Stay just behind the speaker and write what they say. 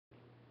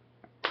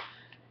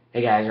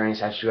Hey guys,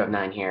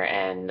 Rainy72F9 here,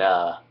 and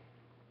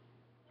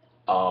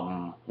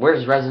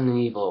where's Resident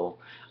Evil?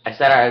 I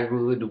said I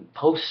would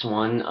post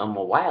one a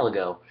while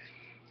ago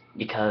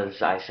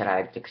because I said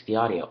I'd fix the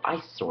audio.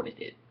 I sorted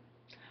it.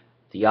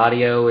 The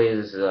audio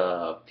is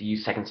a few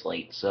seconds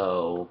late,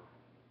 so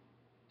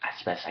that's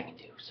the best I can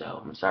do. So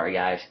I'm sorry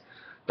guys,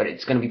 but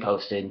it's gonna be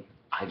posted.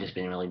 I've just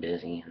been really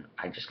busy, and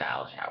I just got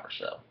out of the shower,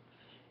 so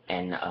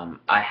and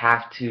I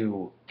have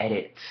to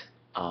edit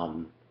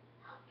um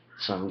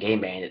some Game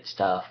Bandit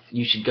stuff.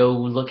 You should go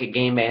look at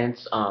Game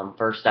Bandit's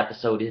first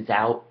episode is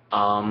out.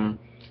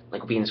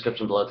 Like will be in the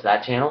description below to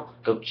that channel.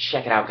 Go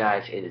check it out,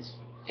 guys.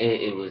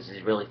 It was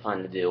really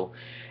fun to do.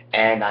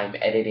 And I'm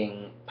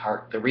editing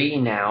part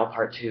 3 now.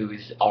 Part 2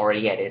 is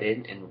already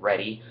edited and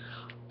ready.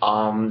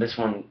 This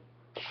one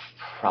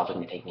probably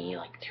gonna take me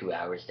like 2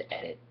 hours to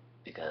edit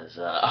because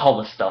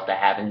all the stuff that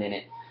happened in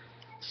it.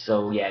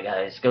 So yeah,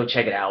 guys, go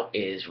check it out.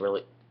 It's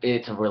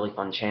a really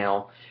fun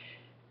channel,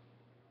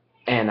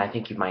 and I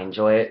think you might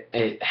enjoy it.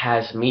 It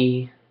has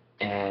me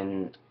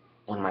and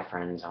one of my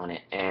friends on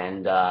it,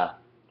 and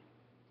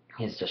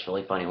it's just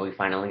really funny. We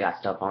finally got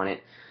stuff on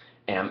it,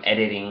 and I'm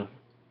editing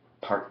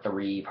part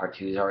 3. Part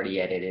 2 is already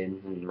edited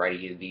and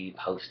ready to be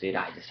posted.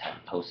 I just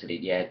haven't posted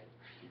it yet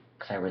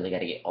because I really got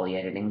to get all the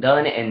editing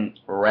done, and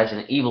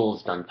Resident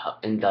Evil's done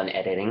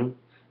editing.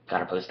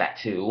 Gotta post that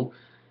too.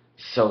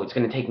 So it's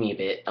gonna take me a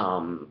bit,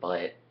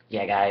 but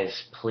yeah,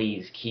 guys,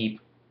 please keep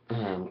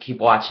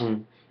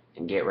watching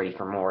and get ready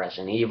for more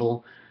Resident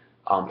Evil.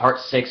 Part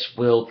 6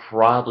 will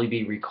probably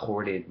be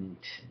recorded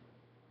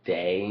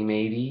today,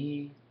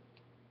 maybe.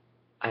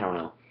 I don't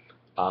know.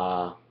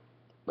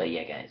 But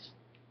yeah, guys.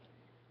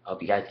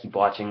 Hope you guys keep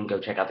watching. Go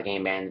check out the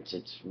Game Bandits.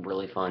 It's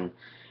really fun.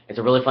 It's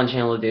a really fun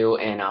channel to do,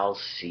 and I'll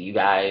see you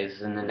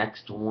guys in the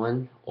next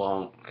one.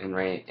 Well, in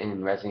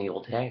Resident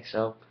Evil today,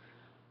 so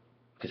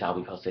because I'll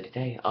be posted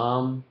today.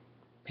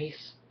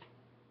 Peace.